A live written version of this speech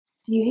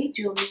Do you hate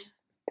Julia?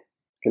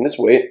 Can this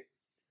wait?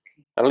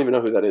 I don't even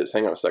know who that is.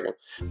 Hang on a second.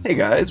 Hey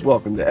guys,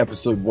 welcome to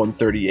episode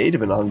 138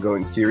 of an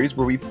ongoing series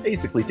where we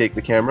basically take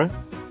the camera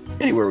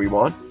anywhere we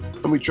want,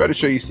 and we try to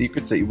show you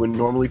secrets that you wouldn't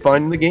normally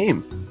find in the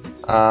game.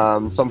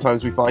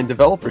 Sometimes we find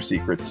developer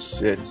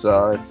secrets.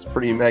 It's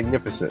pretty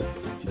magnificent.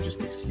 If you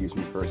just excuse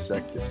me for a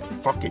sec, this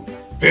fucking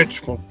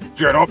bitch won't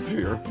get up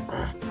here.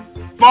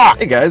 Fuck!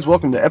 Hey guys,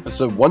 welcome to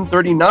episode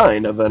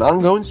 139 of an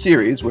ongoing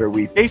series where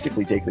we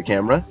basically take the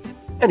camera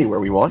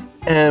anywhere we want,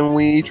 and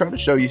we try to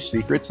show you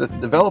secrets that the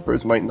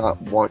developers might not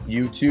want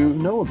you to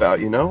know about,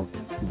 you know?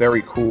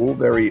 Very cool,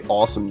 very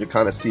awesome to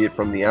kind of see it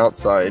from the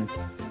outside.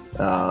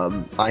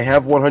 I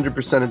have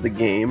 100% of the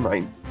game.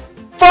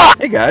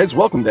 Hey guys,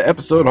 welcome to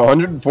episode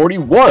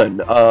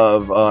 141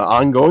 of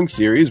ongoing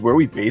series where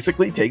we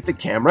basically take the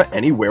camera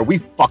anywhere we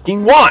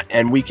fucking want,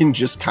 and we can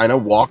just kind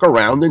of walk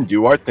around and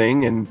do our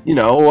thing and, you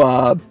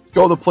know,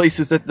 go to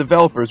places that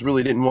developers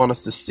really didn't want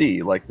us to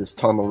see, like this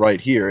tunnel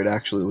right here. It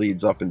actually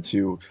leads up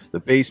into the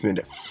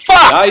basement.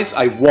 Fuck! Guys,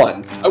 I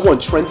won. I won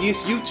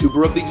Trendiest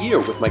YouTuber of the Year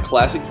with my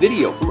classic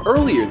video from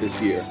earlier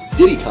this year,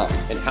 DiddyCon,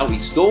 and how he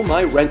stole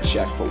my rent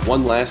check for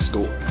one last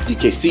score.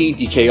 DKC,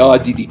 DKR,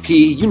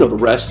 DDP, you know the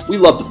rest. We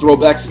love the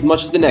throwbacks as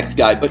much as the next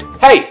guy, but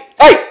hey,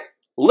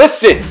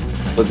 listen!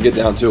 Let's get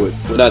down to it.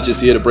 We're not just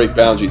here to break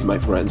boundaries, my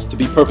friends. To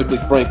be perfectly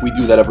frank, we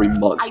do that every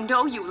month. I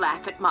know you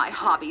laugh at my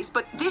hobbies,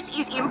 but this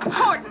is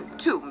important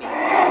to me.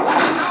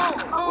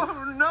 Oh,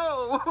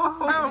 no!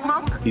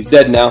 He's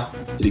dead now.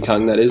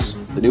 DiddyKong, that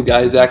is. The new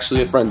guy is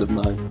actually a friend of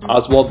mine.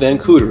 Oswald Van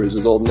Cooter is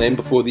his old name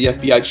before the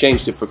FBI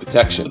changed it for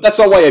protection. But that's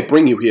not why I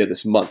bring you here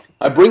this month.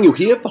 I bring you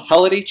here for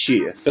holiday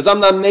cheer, because I'm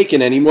not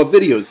making any more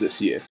videos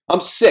this year.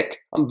 I'm sick.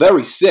 I'm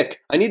very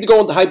sick. I need to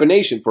go into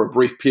hibernation for a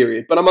brief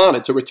period, but I'm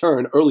honored to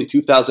return early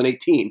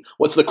 2018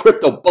 once the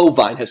crypto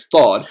bovine has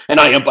thawed, and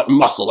I am but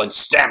muscle and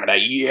stamina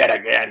yet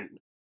again.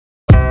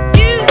 You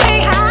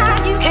can't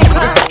hide, you can't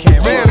run.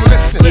 Man,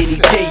 listen. Any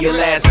day your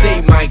last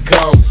day might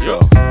come.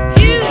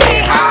 You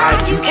can't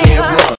hide, you can't run.